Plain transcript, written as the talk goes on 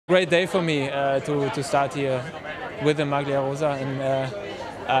Great day for me to start here with the Maglia Rosa, and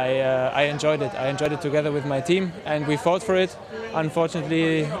I enjoyed it. I enjoyed it together with my team, and we fought for it.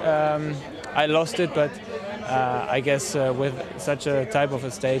 Unfortunately, I lost it, but I guess with such a type of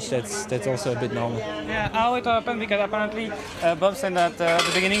a stage, that's also a bit normal. Yeah, how it happened? Because apparently Bob said that at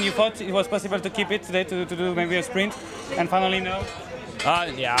the beginning you thought it was possible to keep it today to do maybe a sprint, and finally no.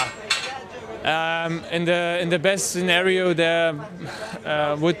 Yeah. In the best scenario, there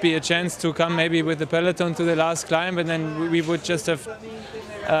would be a chance to come maybe with the peloton to the last climb, and then we would just have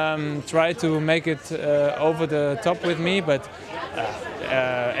tried to make it over the top with me. But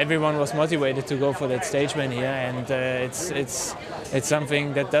everyone was motivated to go for that stageman here, and it's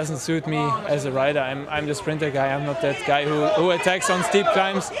something that doesn't suit me as a rider. I'm the sprinter guy. I'm not that guy who attacks on steep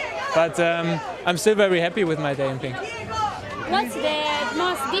climbs. But I'm still very happy with my day in pink. What's the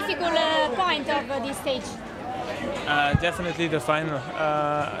most difficult point of this stage? Definitely the final.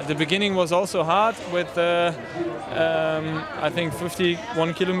 The beginning was also hard with I think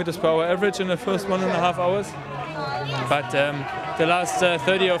 51 kilometers per hour average in the first 1.5 hours. But the last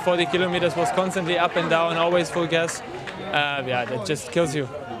 30 or 40 kilometers was constantly up and down, always full gas. Yeah, that just kills you.